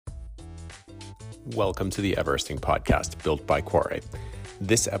Welcome to the Everesting podcast built by Quare.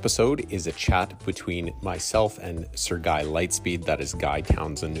 This episode is a chat between myself and Sir Guy Litespeed, that is Guy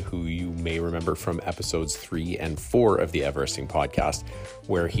Townsend, who you may remember from episodes 3 and 4 of the Everesting podcast,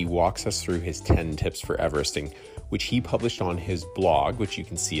 where he walks us through his 10 tips for Everesting, which he published on his blog, which you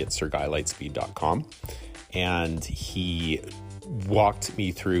can see at sirguylitespeed.com. And he walked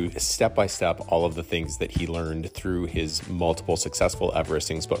me through step by step all of the things that he learned through his multiple successful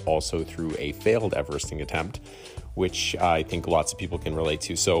Everestings, but also through a failed Everesting attempt, which I think lots of people can relate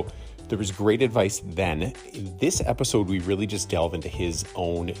to. So there was great advice then. In this episode, we really just delve into his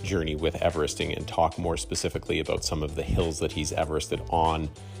own journey with Everesting and talk more specifically about some of the hills that he's Everested on,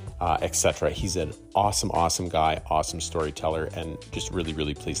 etc. He's an awesome guy, awesome storyteller, and just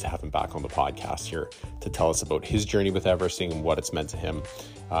really pleased to have him back on the podcast here to tell us about his journey with Everesting and what it's meant to him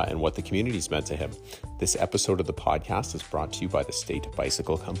and what the community's meant to him. This episode of the podcast is brought to you by the State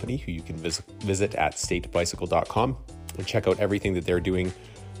Bicycle Company, who you can visit at statebicycle.com and check out everything that they're doing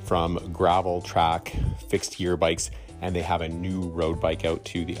from gravel, track, fixed gear bikes, and they have a new road bike out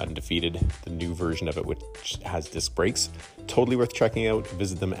too, the Undefeated, the new version of it, which has disc brakes. Totally worth checking out.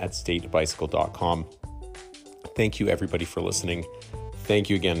 Visit them at statebicycle.com. Thank you, everybody, for listening. Thank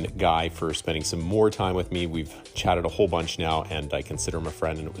you again, Guy, for spending some more time with me. We've chatted a whole bunch now, and I consider him a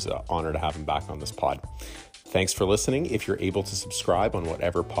friend, and it was an honor to have him back on this pod. Thanks for listening. If you're able to subscribe on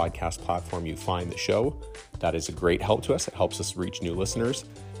whatever podcast platform you find the show, that is a great help to us. It helps us reach new listeners.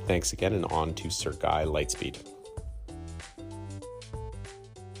 Thanks again, and on to Sir Guy Litespeed.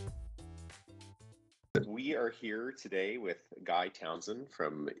 We are here today with Guy Townsend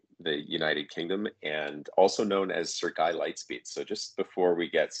from the United Kingdom, and also known as Sir Guy Litespeed. So just before we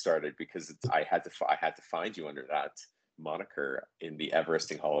get started, because I had to find you under that moniker in the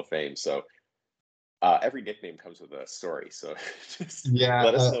Everesting Hall of Fame. So every nickname comes with a story. So just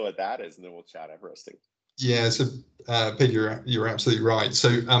let us know what that is, and then we'll chat Everesting. Yeah, so Peter, you're absolutely right.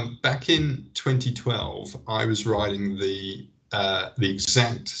 So back in 2012, I was riding the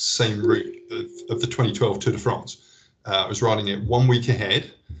exact same route of the 2012 Tour de France. I was riding it 1 week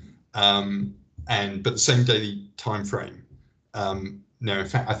ahead, but the same daily time frame. No, in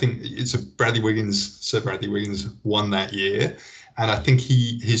fact, I think it's Sir Bradley Wiggins won that year, and I think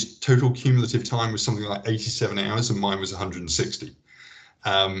his total cumulative time was something like 87 hours, and mine was 160.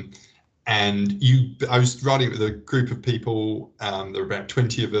 I was riding with a group of people. There were about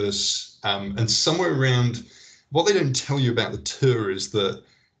 20 of us, and somewhere around. What they don't tell you about the tour is that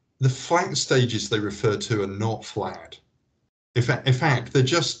the flat stages they refer to are not flat. In fact, they're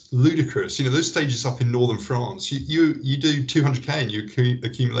just ludicrous. You know, those stages up in northern France, you do 200k and you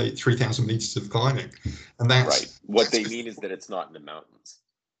accumulate 3,000 meters of climbing, and that's right. What they mean is that it's not in the mountains.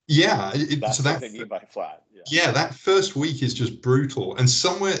 Yeah, that's what they mean by flat. Yeah, that first week is just brutal, and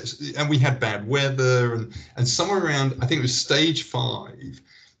we had bad weather, and somewhere around, I think it was stage 5,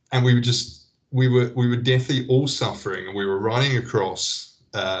 and we were definitely all suffering, and we were riding across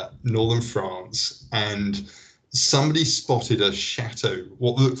northern France, and somebody spotted a chateau,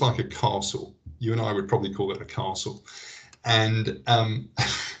 what looked like a castle. You and I would probably call it a castle, and I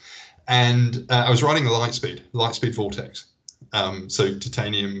was riding a Litespeed Vortex, so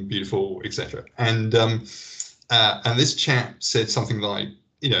titanium, beautiful, etc. And this chap said something like,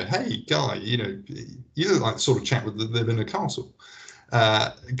 hey Guy, you look like the sort of chap that live in a castle.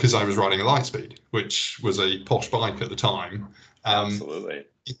 Because I was riding a Litespeed, which was a posh bike at the time. Absolutely.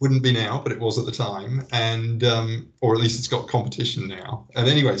 It wouldn't be now, but it was at the time, and or at least it's got competition now. And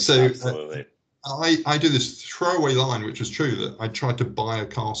anyway, so I do this throwaway line, which was true, that I tried to buy a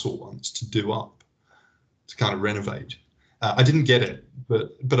castle once to do up, to kind of renovate. I didn't get it,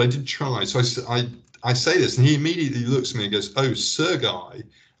 but I did try. So I say this, and he immediately looks at me and goes, "Oh, Sir Guy,"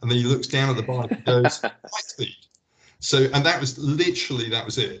 and then he looks down at the bike and goes, "Litespeed." So, and that was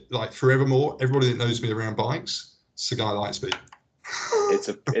it. Like forevermore, everybody that knows me around bikes, Sir Guy Litespeed.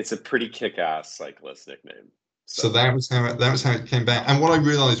 It's a pretty kick-ass cyclist nickname. So that was how it came back. And what I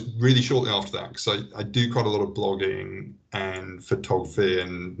realized really shortly after that, because I do quite a lot of blogging and photography,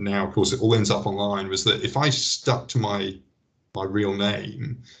 and now of course it all ends up online, was that if I stuck to my real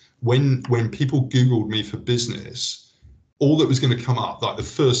name, when people Googled me for business, all that was going to come up, like the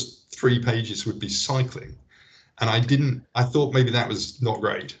first 3 pages, would be cycling. And I thought maybe that was not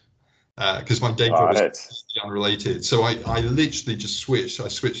great, because my day job was unrelated. So I literally just switched. I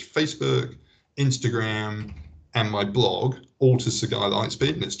switched Facebook, Instagram, and my blog all to Sir Guy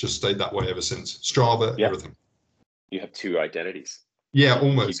Litespeed, and it's just stayed that way ever since. Strava, everything. You have 2 identities. Yeah,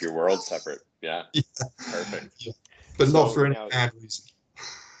 almost. Keep your world separate. Yeah. Perfect. Yeah. But so not for any bad reason.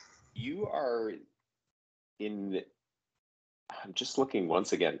 You are in I'm just looking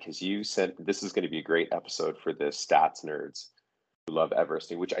once again because you said this is going to be a great episode for the stats nerds who love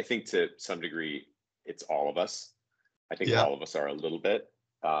Everesting, which I think to some degree it's all of us. I think Yeah. all of us are a little bit.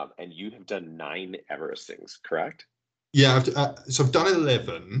 And you have done 9 Everestings, correct? Yeah, so I've done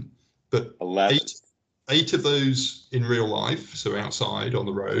 11, but 11. eight of those in real life, so outside on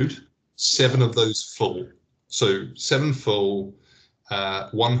the road, 7 of those full. So 7 full,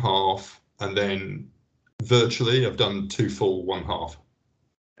 1 half, and then virtually I've done 2 full, 1 half.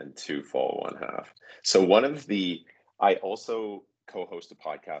 And 2 full, 1 half. So I also co-host a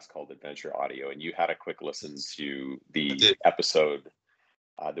podcast called Adventure Audio, and you had a quick listen to the episode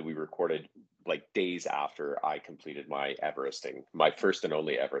that we recorded like days after I completed my Everesting, my first and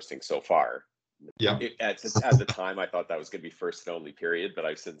only Everesting so far. Yeah. At the time, I thought that was going to be first and only period, but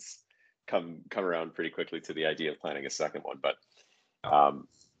I've since come around pretty quickly to the idea of planning a second one. But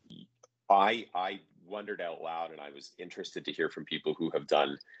I wondered out loud, and I was interested to hear from people who have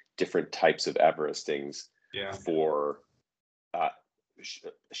done different types of Everestings for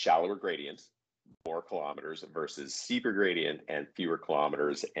shallower gradient, more kilometers versus steeper gradient and fewer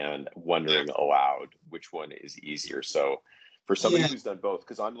kilometers, and wondering aloud which one is easier. So for somebody who's done both,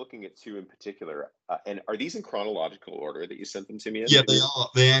 because I'm looking at 2 in particular, and are these in chronological order that you sent them to me in? Yeah, they are.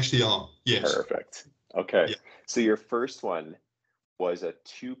 They actually are. Yes. Perfect. Okay. Yeah. So your first one was a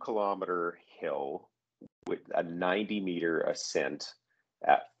 2-kilometer hill with a 90-meter ascent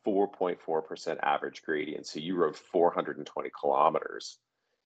at 4.4% average gradient. So you rode 420 kilometers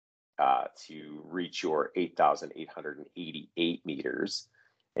to reach your 8,888 meters.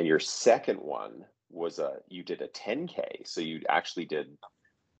 And your second one was you did a 10K. So you actually did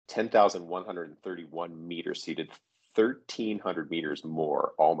 10,131 meters. So you did 1,300 meters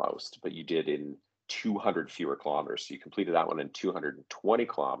more almost, but you did in 200 fewer kilometers. So you completed that one in 220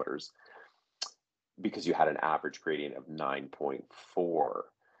 kilometers because you had an average gradient of 9.4.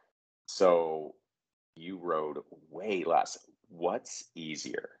 So you rode way less. What's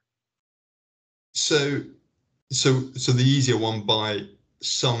easier? So the easier one by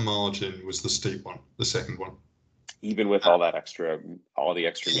some margin was the steep one, the second one. Even with all the extra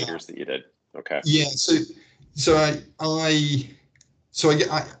meters that you did. Okay. Yeah. So I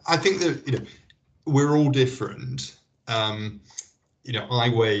think that we're all different. I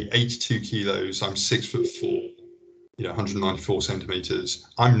weigh 82 kilos. I'm 6'4", 194 centimeters.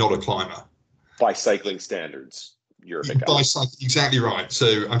 I'm not a climber. By cycling standards, you're a big guy. Exactly right.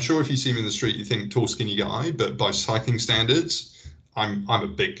 So I'm sure if you see me in the street, you think tall, skinny guy, but by cycling standards, I'm a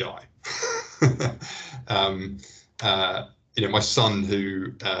big guy. My son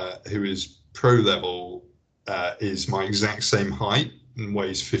who is pro level is my exact same height and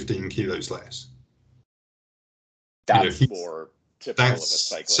weighs 15 kilos less. That's more typical of a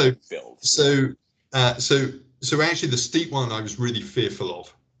cycling build. So actually the steep one I was really fearful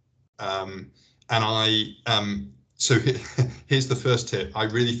of. So here's the first tip. I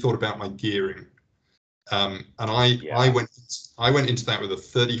really thought about my gearing. And I went into that with a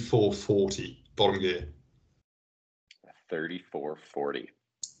 3440 bottom gear. 3440.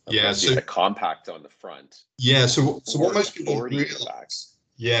 Okay, yeah, so you had a compact on the front. Yeah, so what most people realize.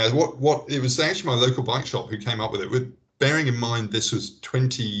 Yeah, what it was actually my local bike shop who came up with it. With bearing in mind this was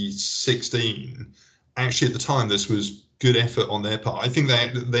 2016. Actually, at the time, this was good effort on their part. I think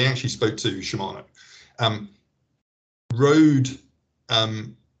they actually spoke to Shimano. Road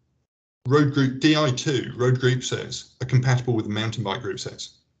group DI2 road group sets are compatible with mountain bike group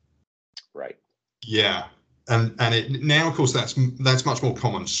sets. Right. Yeah, and it now of course that's much more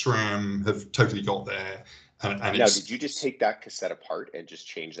common. SRAM have totally got there. And now, did you just take that cassette apart and just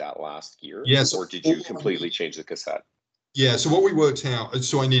change that last gear? Yes. Or did you completely change the cassette? Yeah. So what we worked out.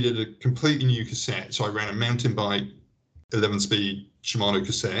 So I needed a completely new cassette. So I ran a mountain bike 11-speed Shimano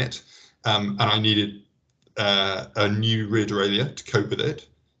cassette, and I needed a new rear derailleur to cope with it.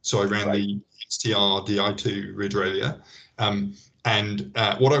 So I ran the XTR Di2 rear derailleur. And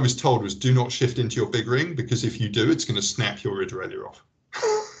what I was told was do not shift into your big ring, because if you do, it's going to snap your rear derailleur off.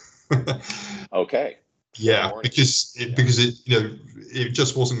 Okay. Yeah, because it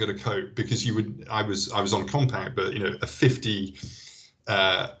just wasn't going to cope, because I was on compact, but a 50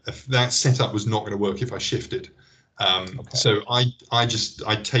 that setup was not going to work if I shifted. So I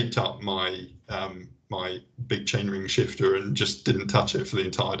taped up my my big chainring shifter and just didn't touch it for the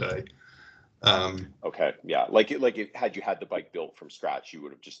entire day. Okay, yeah, had you had the bike built from scratch, you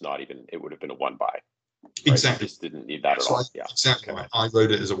would have just not even, it would have been a 1x. Right? Exactly. You just didn't need that at all. Yeah, exactly. Okay. I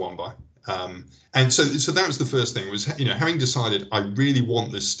rode it as a 1x. And so that was the first thing, was having decided I really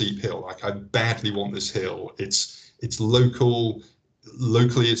want this steep hill, like I badly want this hill. It's locally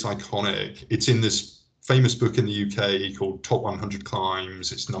it's iconic. It's in this famous book in the UK called Top 100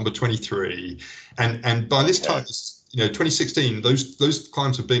 Climbs. It's number 23, and by this time, 2016, those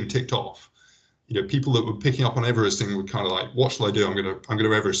climbs are being ticked off. People that were picking up on Everesting were kind of like, what shall I do? I'm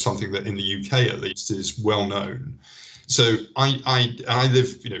gonna Everest something that in the UK at least is well known. So I live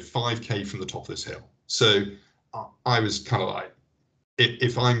 5K from the top of this hill. So I was kind of like,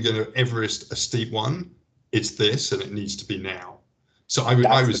 if I'm going to Everest a steep one, it's this, and it needs to be now. So I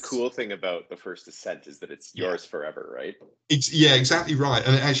was. The cool thing about the first ascent is that it's yours forever, right? Yeah, exactly right.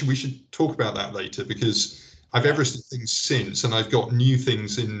 And actually, we should talk about that later, because I've Everested things since, and I've got new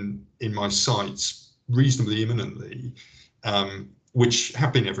things in my sights reasonably imminently, which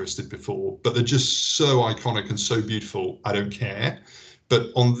have been Everested before, but they're just so iconic and so beautiful, I don't care. But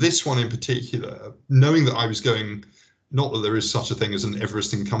on this one in particular, knowing that I was going, not that there is such a thing as an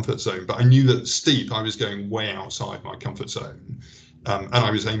Everesting comfort zone, but I knew that steep, I was going way outside my comfort zone, and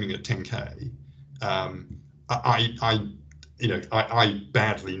I was aiming at 10K. I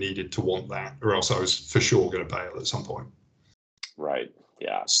badly needed to want that, or else I was for sure going to bail at some point. Right.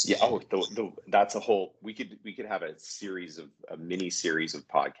 Yeah. Yeah. Oh, that's a whole. We could have a mini series of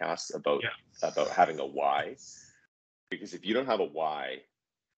podcasts about having a why, because if you don't have a why,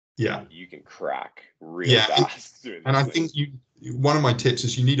 you can crack real fast. And I think one of my tips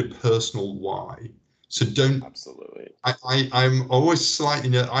is you need a personal why. So don't. Absolutely. I'm always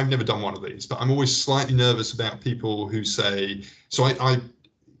slightly. I've never done one of these, but I'm always slightly nervous about people who say. So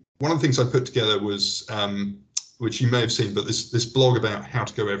one of the things I put together was, which you may have seen, but this blog about how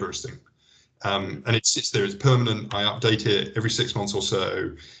to go Everesting, and it sits there. It's permanent. I update it every 6 months or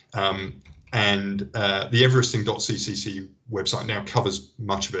so, and the Everesting.ccc website now covers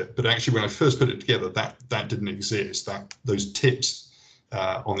much of it. But actually, when I first put it together, that didn't exist. Those tips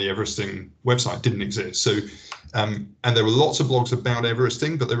on the Everesting website didn't exist. So, and there were lots of blogs about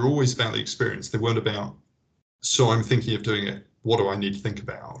Everesting, but they were always about the experience. They weren't about, so I'm thinking of doing it, what do I need to think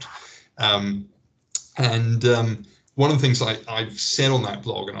about? One of the things I've said on that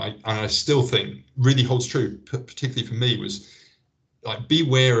blog, and I still think really holds true, particularly for me, was like,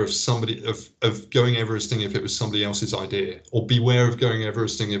 beware of somebody of going Everesting if it was somebody else's idea, or beware of going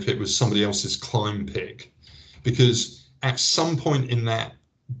Everesting if it was somebody else's climb pick, because at some point in that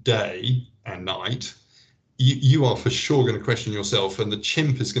day and night, you are for sure going to question yourself, and the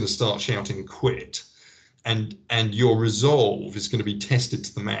chimp is going to start shouting quit, and your resolve is going to be tested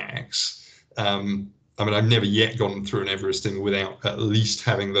to the max. I mean, I've never yet gone through an Everesting without at least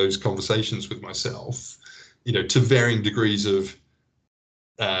having those conversations with myself, to varying degrees of,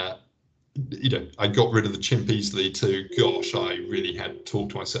 I got rid of the chimp easily to, gosh, I really had to talk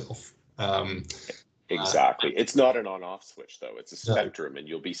to myself. Exactly. It's not an on-off switch, though. It's a spectrum, and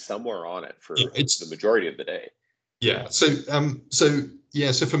you'll be somewhere on it for the majority of the day. Yeah. So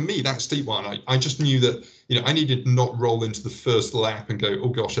for me, that steep one, I just knew that, I needed to not roll into the first lap and go, oh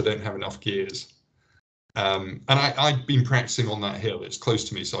gosh, I don't have enough gears. And I'd been practicing on that hill. It's close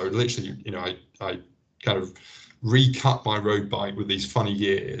to me, so I would literally, I kind of recut my road bike with these funny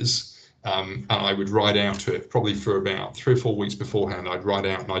gears, and I would ride out to it probably for about 3 or 4 weeks beforehand. I'd ride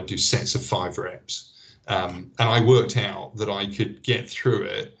out and I'd do sets of 5 reps. And I worked out that I could get through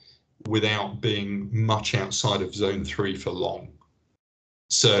it without being much outside of zone 3 for long.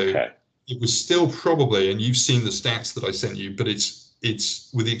 So it was still probably, and you've seen the stats that I sent you, but it's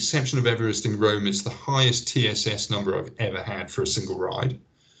with the exception of Everesting Rome, it's the highest TSS number I've ever had for a single ride.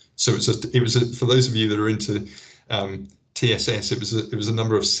 So it was for those of you that are into TSS, it was a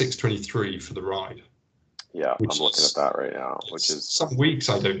number of 623 for the ride. Yeah, I'm looking at that right now, which is some weeks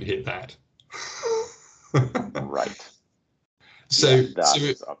I don't hit that. Right. So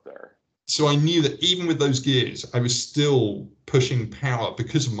that's up there. So I knew that even with those gears, I was still pushing power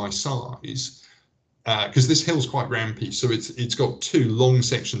because of my size, because this hill's quite rampy. So it's got 2 long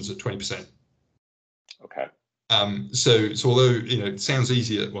sections at 20%. Okay. So although, it sounds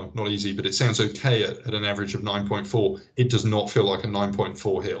easy well, not easy, but it sounds okay at an average of 9.4, it does not feel like a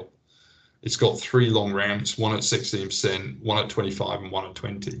 9.4 hill. It's got 3 long ramps, one at 16%, one at 25, and one at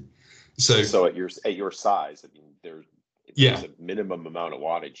 20. So at your size, I mean, there's a minimum amount of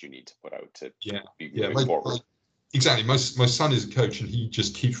wattage you need to put out to be moving forward. Exactly. My son is a coach, and he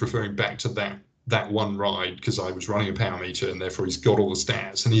just keeps referring back to that one ride because I was running a power meter, and therefore he's got all the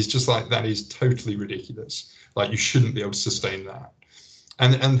stats, and he's just like, that is totally ridiculous. Like, you shouldn't be able to sustain that.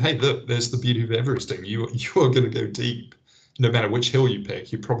 And hey, look, there's the beauty of Everesting. You are going to go deep. No matter which hill you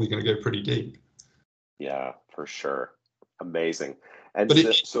pick, you're probably going to go pretty deep. Yeah, for sure. Amazing. And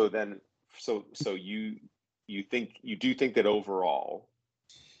so you do think that overall,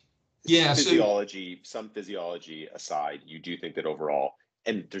 some physiology aside, you do think that overall,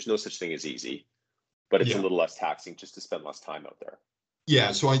 and there's no such thing as easy, but it's a little less taxing just to spend less time out there.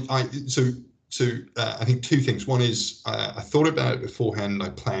 Yeah, so I think two things. One is I thought about it beforehand, I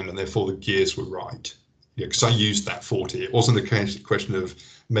planned, and therefore the gears were right. Yeah, because I used that 40. It wasn't a question of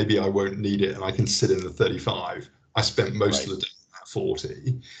maybe I won't need it and I can sit in the 35. I spent most of the day in that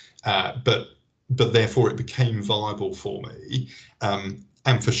 40, but therefore it became viable for me.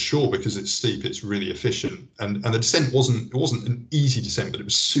 And for sure, because it's steep, it's really efficient. And the descent wasn't an easy descent, but it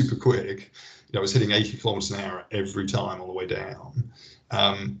was super quick. I was hitting 80 kilometers an hour every time on the way down.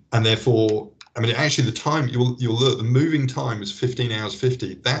 And therefore, I mean, actually the time you'll look, the moving time was 15 hours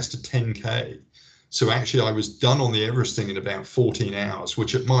 50. That's to 10K. So actually I was done on the Everesting in about 14 hours,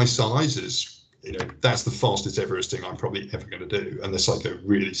 which at my size is, that's the fastest Everesting I'm probably ever going to do, unless I go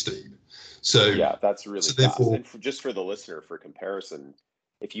really steep. So yeah, that's really fast. And just for the listener, for comparison,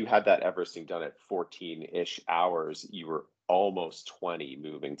 if you had that Everesting done at 14-ish hours, you were almost 20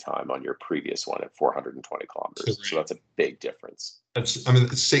 moving time on your previous one at 420 kilometers. So that's a big difference. It's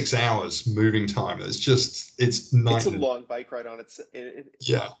 6 hours moving time. It's a long bike ride on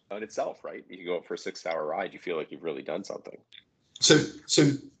itself, right? You can go for a 6-hour ride. You feel like you've really done something. So,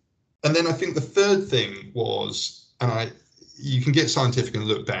 and then I think the third thing was, you can get scientific and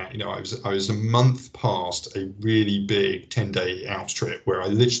look back. I was a month past a really big 10-day Alps trip where I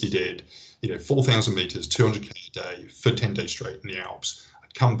literally did, 4,000 meters, 200K a day for 10 days straight in the Alps.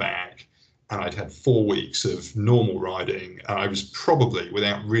 I'd come back and I'd had 4 weeks of normal riding, and I was probably,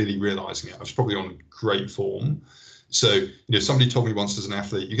 without really realizing it, I was probably on great form. So, somebody told me once as an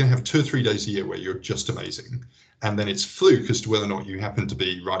athlete, you're going to have 2 or 3 days a year where you're just amazing, and then it's fluke as to whether or not you happen to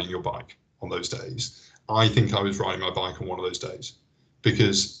be riding your bike on those days. I think I was riding my bike on one of those days,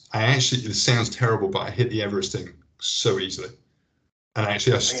 because it sounds terrible, but I hit the Everesting so easily. And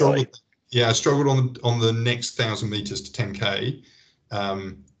actually I struggled. Really? Yeah, I struggled on the next 1,000 meters to 10K.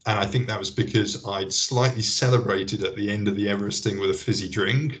 And I think that was because I'd slightly celebrated at the end of the Everesting with a fizzy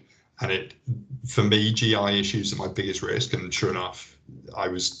drink. And for me, GI issues are my biggest risk. And sure enough, I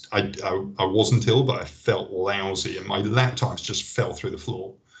wasn't ill, but I felt lousy, and my lap times just fell through the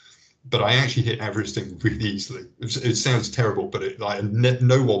floor. But I actually hit Everesting really easily. It sounds terrible, but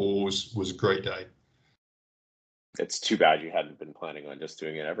no wobble was a great day. It's too bad you hadn't been planning on just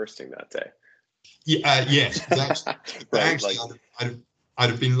doing an Everesting that day. Yeah, yes. Right, actually, I'd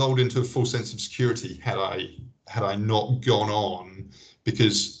have been lulled into a full sense of security had I not gone on,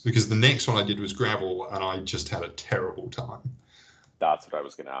 because the next one I did was gravel, and I just had a terrible time. That's what I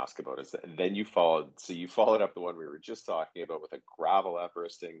was going to ask about. And then you followed up the one we were just talking about with a gravel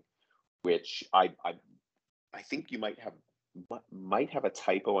Everesting, which I think you might have a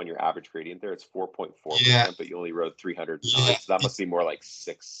typo on your average gradient there. It's 4.4%, but you only rode 300. Yeah. So that must be more like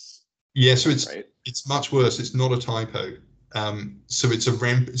 6. Yeah, so it's much worse. It's not a typo. So it's a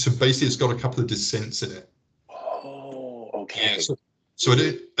ramp. So basically, it's got a couple of descents in it. Oh, okay. Yeah, so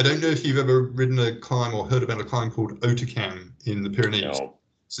I don't know if you've ever ridden a climb or heard about a climb called Hautecam in the Pyrenees. No.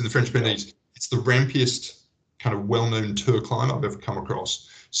 It's in the French Pyrenees. No. It's the rampiest kind of well-known tour climb I've ever come across.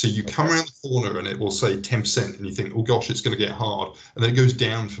 So you come around the corner and it will say 10%, and you think, oh gosh, it's going to get hard, and then it goes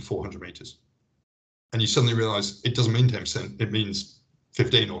down for 400 meters, and you suddenly realize it doesn't mean 10%, it means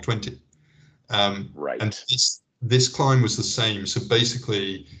 15 or 20. Right. And this climb was the same. So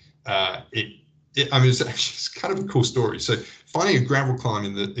basically, it's kind of a cool story. So finding a gravel climb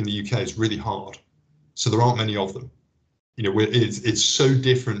in the UK is really hard. So there aren't many of them. It's so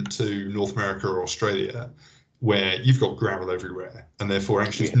different to North America or Australia, where you've got gravel everywhere, and therefore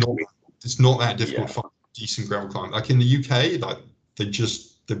actually it's not that difficult to find a decent gravel climb. Like in the UK,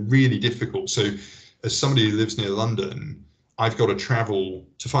 they're really difficult. So as somebody who lives near London, I've got to travel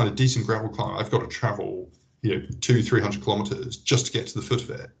to find a decent gravel climb. I've got to travel 200-300 kilometers just to get to the foot of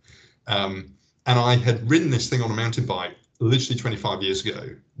it. And I had ridden this thing on a mountain bike literally 25 years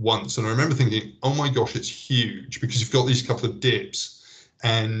ago once, and I remember thinking, oh my gosh, it's huge, because you've got these couple of dips,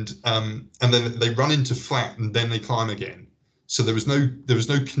 and then they run into flat, and then they climb again. So there was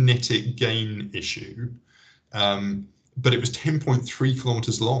no kinetic gain issue, but it was 10.3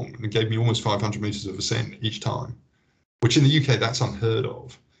 kilometers long, and it gave me almost 500 meters of ascent each time, which in the UK that's unheard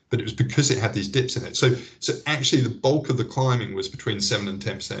of. But it was because it had these dips in it. So actually the bulk of the climbing was between 7 and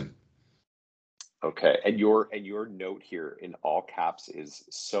 10%. Okay, and your note here in all caps is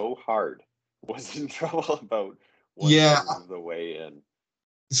so hard. Was in trouble about the way in.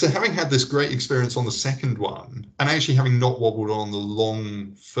 So having had this great experience on the second one, and actually having not wobbled on the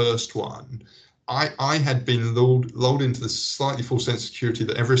long first one, I had been lulled into this slightly false sense of security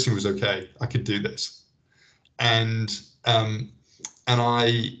that everything was okay. I could do this, and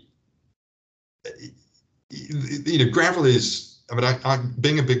gravel is. I mean, I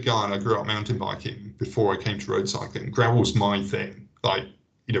being a big guy and I grew up mountain biking, before I came to road cycling. Gravel's my thing. Like,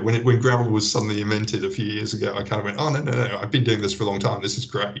 you know, when gravel was suddenly invented a few years ago, I kind of went, oh, no, I've been doing this for a long time. This is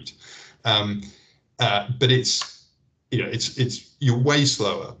great. But it's, you know, it's you're way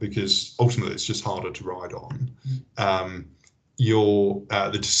slower because ultimately it's just harder to ride on.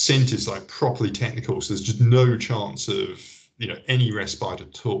 The descent is like properly technical, so there's just no chance of, you know, any respite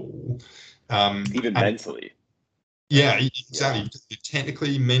at all. Even mentally. Yeah, exactly. Yeah.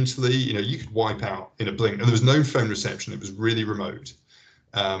 Technically, mentally, you know, you could wipe out in a blink. And there was no phone reception. It was really remote.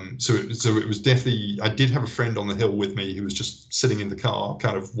 So it was definitely, I did have a friend on the hill with me who was just sitting in the car,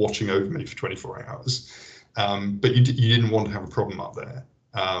 kind of watching over me for 24 hours. But you didn't want to have a problem up there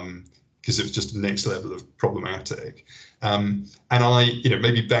because it was just the next level of problematic. And I, you know,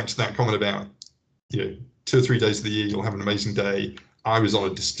 maybe back to that comment about, you know, 2 or 3 days of the year, you'll have an amazing day. I was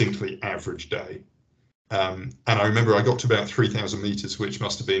on a distinctly average day. And I remember I got to about 3,000 meters, which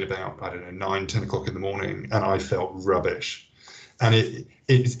must have been about, I don't know, 9, 10 o'clock in the morning, and I felt rubbish. And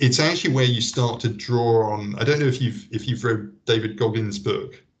it's actually where you start to draw on. I don't know if you've read David Goggins'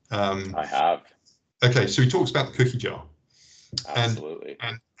 book. I have. Okay, so he talks about the cookie jar. Absolutely.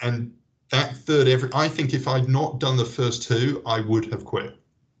 And that third I think if I'd not done the first 2, I would have quit.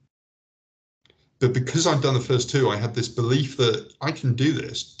 But because I'd done the first 2, I had this belief that I can do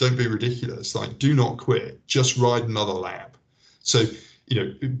this. Don't be ridiculous. Like, do not quit. Just ride another lap. So, you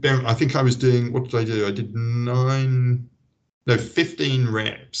know, I think I was doing, what did I do? I did 15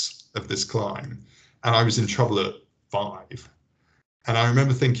 reps of this climb, and I was in trouble at 5. And I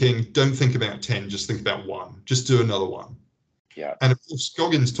remember thinking, don't think about 10, just think about 1. Just do another one. Yeah. And of course,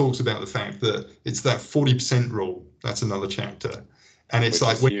 Goggins talks about the fact that it's that 40% rule. That's another chapter. And it's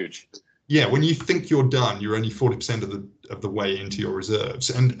like, huge. Yeah, when you think you're done, you're only 40% of the way into your reserves.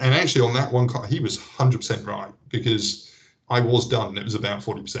 And actually on that one, he was 100% right, because I was done and it was about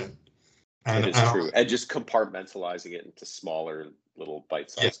 40%. And it is true. And just compartmentalizing it into smaller little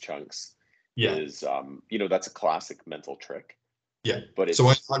bite-sized chunks is, you know, that's a classic mental trick. Yeah. But it's, so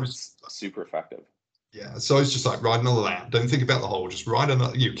I was super effective. Yeah. So it's just like, ride another lap. Don't think about the hole. Just ride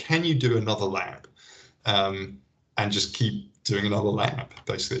another. Can you do another lap? And just keep doing another lap,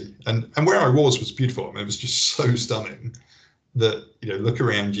 basically. And where I was beautiful. I mean, it was just so stunning that, you know, look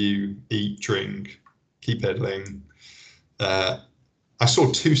around you, eat, drink, keep pedaling. I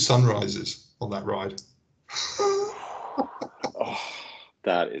saw 2 sunrises on that ride. Oh,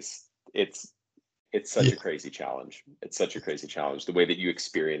 it's such a crazy challenge. It's such a crazy challenge. The way that you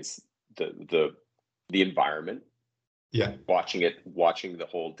experience the environment. Yeah. Watching the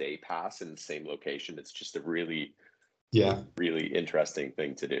whole day pass in the same location. It's just a really interesting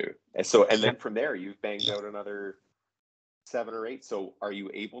thing to do. And then from there, you've banged out another 7 or 8. So are you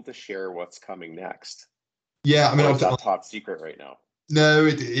able to share what's coming next? Yeah, I mean, or is that top secret right now? No,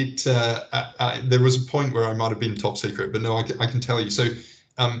 there was a point where I might have been top secret, but no, I can tell you. So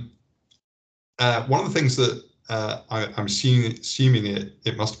one of the things that I'm assuming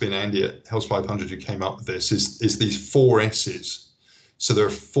it must have been Andy at Hells 500 who came up with this is these 4 S's. So there are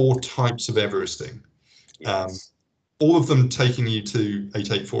 4 types of Everesting. Yes. All of them taking you to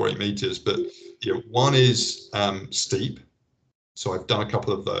 8848 meters, but you know, one is steep. So I've done a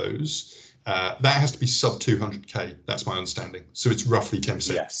couple of those. That has to be sub 200k. That's my understanding. So it's roughly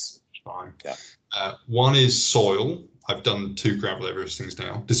 10%. Yes. Time. Yeah. One is soil. I've done 2 gravel Everestings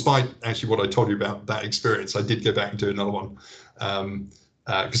now. Despite actually what I told you about that experience, I did go back and do another one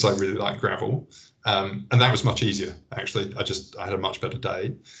because I really like gravel. And that was much easier, actually. I had a much better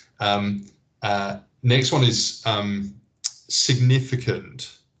day. Next one is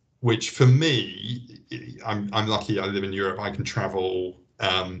significant, which for me, I'm lucky. I live in Europe. I can travel.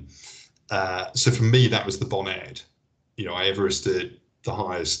 So for me, that was the Bonnet. You know, I Everested the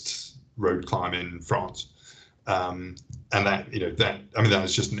highest road climb in France. And that, you know, that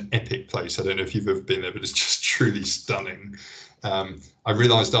was just an epic place. I don't know if you've ever been there, but it's just truly stunning. I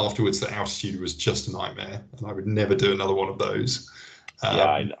realized afterwards that altitude was just a nightmare and I would never do another one of those.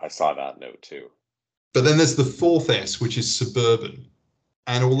 I saw that note too. But then there's the 4th S, which is suburban.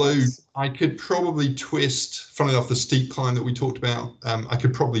 And although I could probably twist, funnily enough, the steep climb that we talked about, I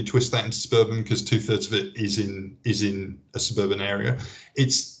could probably twist that into suburban because 2/3 of it is in a suburban area.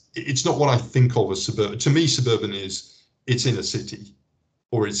 It's not what I think of as suburban. To me, suburban is it's in a city,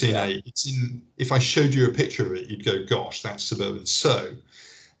 or it's in if I showed you a picture of it, you'd go, gosh, that's suburban. So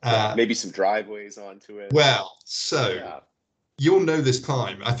maybe some driveways onto it. Well, so you'll know this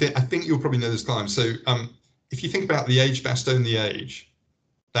climb. I think you'll probably know this climb. So if you think about the Age Bastogne, the Age,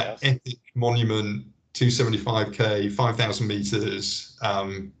 that epic monument 275k, 5,000 meters,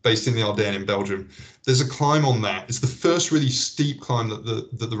 based in the Ardennes in Belgium. There's a climb on that. It's the first really steep climb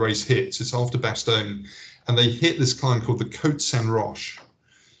that the race hits. It's after Bastogne, and they hit this climb called the Côte Saint-Roch.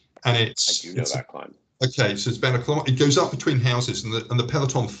 And I do know that climb. Okay, so it's about a kilometer. It goes up between houses, and the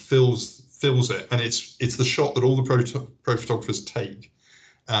peloton fills it, and it's the shot that all the pro photographers take.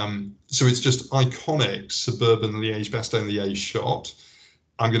 So it's just iconic suburban Liège-Bastogne-Liège shot.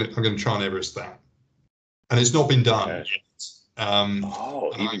 I'm gonna try and Everest that, and it's not been done yet.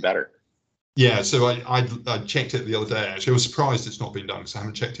 Even better. Yeah, so I checked it the other day. Actually, I was surprised it's not been done because I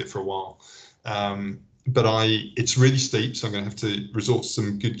haven't checked it for a while. But it's really steep, so I'm going to have to resort to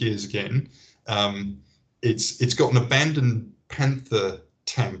some good gears again. It's got an abandoned panther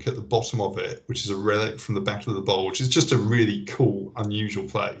tank at the bottom of it, which is a relic from the Battle of the Bulge. It's just a really cool, unusual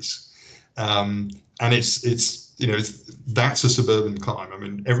place, and it's that's a suburban climb. I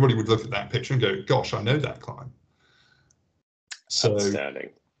mean, everybody would look at that picture and go, "Gosh, I know that climb." So, outstanding.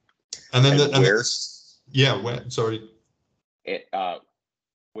 And then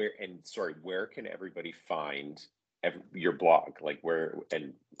where can everybody find your blog? Like where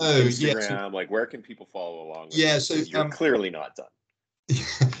and Instagram? Like where can people follow along? So you're clearly not done.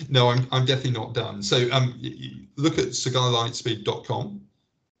 No, I'm definitely not done. So look at SirGuyLitespeed.com.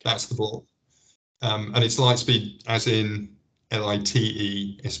 That's the blog, and it's Litespeed as in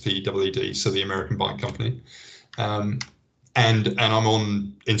Litespeed, so the American bike company. And I'm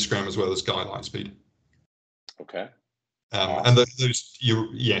on Instagram as well as Guy Litespeed. Okay. Awesome. And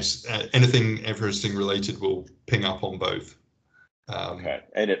anything Everesting related will ping up on both. Okay.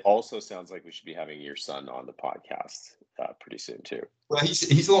 And it also sounds like we should be having your son on the podcast pretty soon too. Well,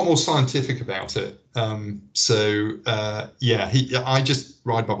 he's a lot more scientific about it. I just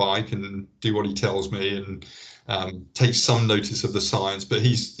ride my bike and do what he tells me and take some notice of the science. But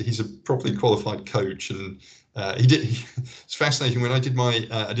he's a properly qualified coach, and it's fascinating. When I did my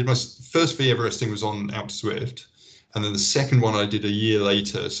first V Everesting was on Alpe Zwift, and then the second one I did a year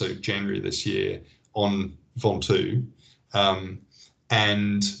later, so January this year, on Ventoux.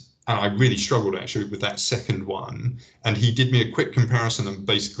 And I really struggled actually with that second one. And he did me a quick comparison and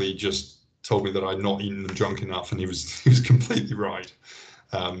basically just told me that I'd not eaten and drunk enough, and he was completely right.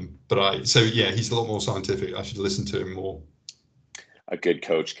 He's a lot more scientific. I should listen to him more. A good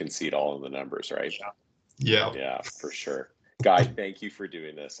coach can see it all in the numbers, right? Yeah, for sure. Guy, thank you for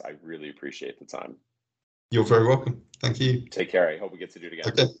doing this. I really appreciate the time. You're very welcome. Thank you. Take care. I hope we get to do it again.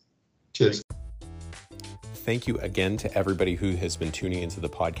 Okay. Cheers. Thank you again to everybody who has been tuning into the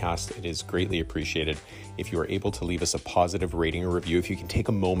podcast. It is greatly appreciated. If you are able to leave us a positive rating or review, if you can take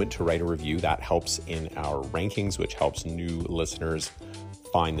a moment to write a review, that helps in our rankings, which helps new listeners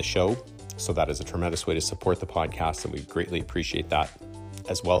find the show. So that is a tremendous way to support the podcast, and we greatly appreciate that,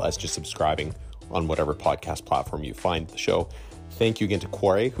 as well as just subscribing on whatever podcast platform you find the show. Thank you again to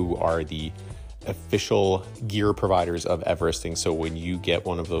Quarry, who are the official gear providers of Everesting. So when you get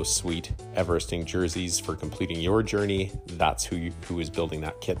one of those sweet Everesting jerseys for completing your journey, that's who is building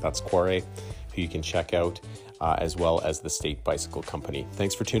that kit. That's Quarry, who you can check out, as well as the State Bicycle Company.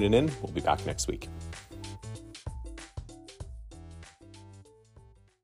 Thanks for tuning in. We'll be back next week.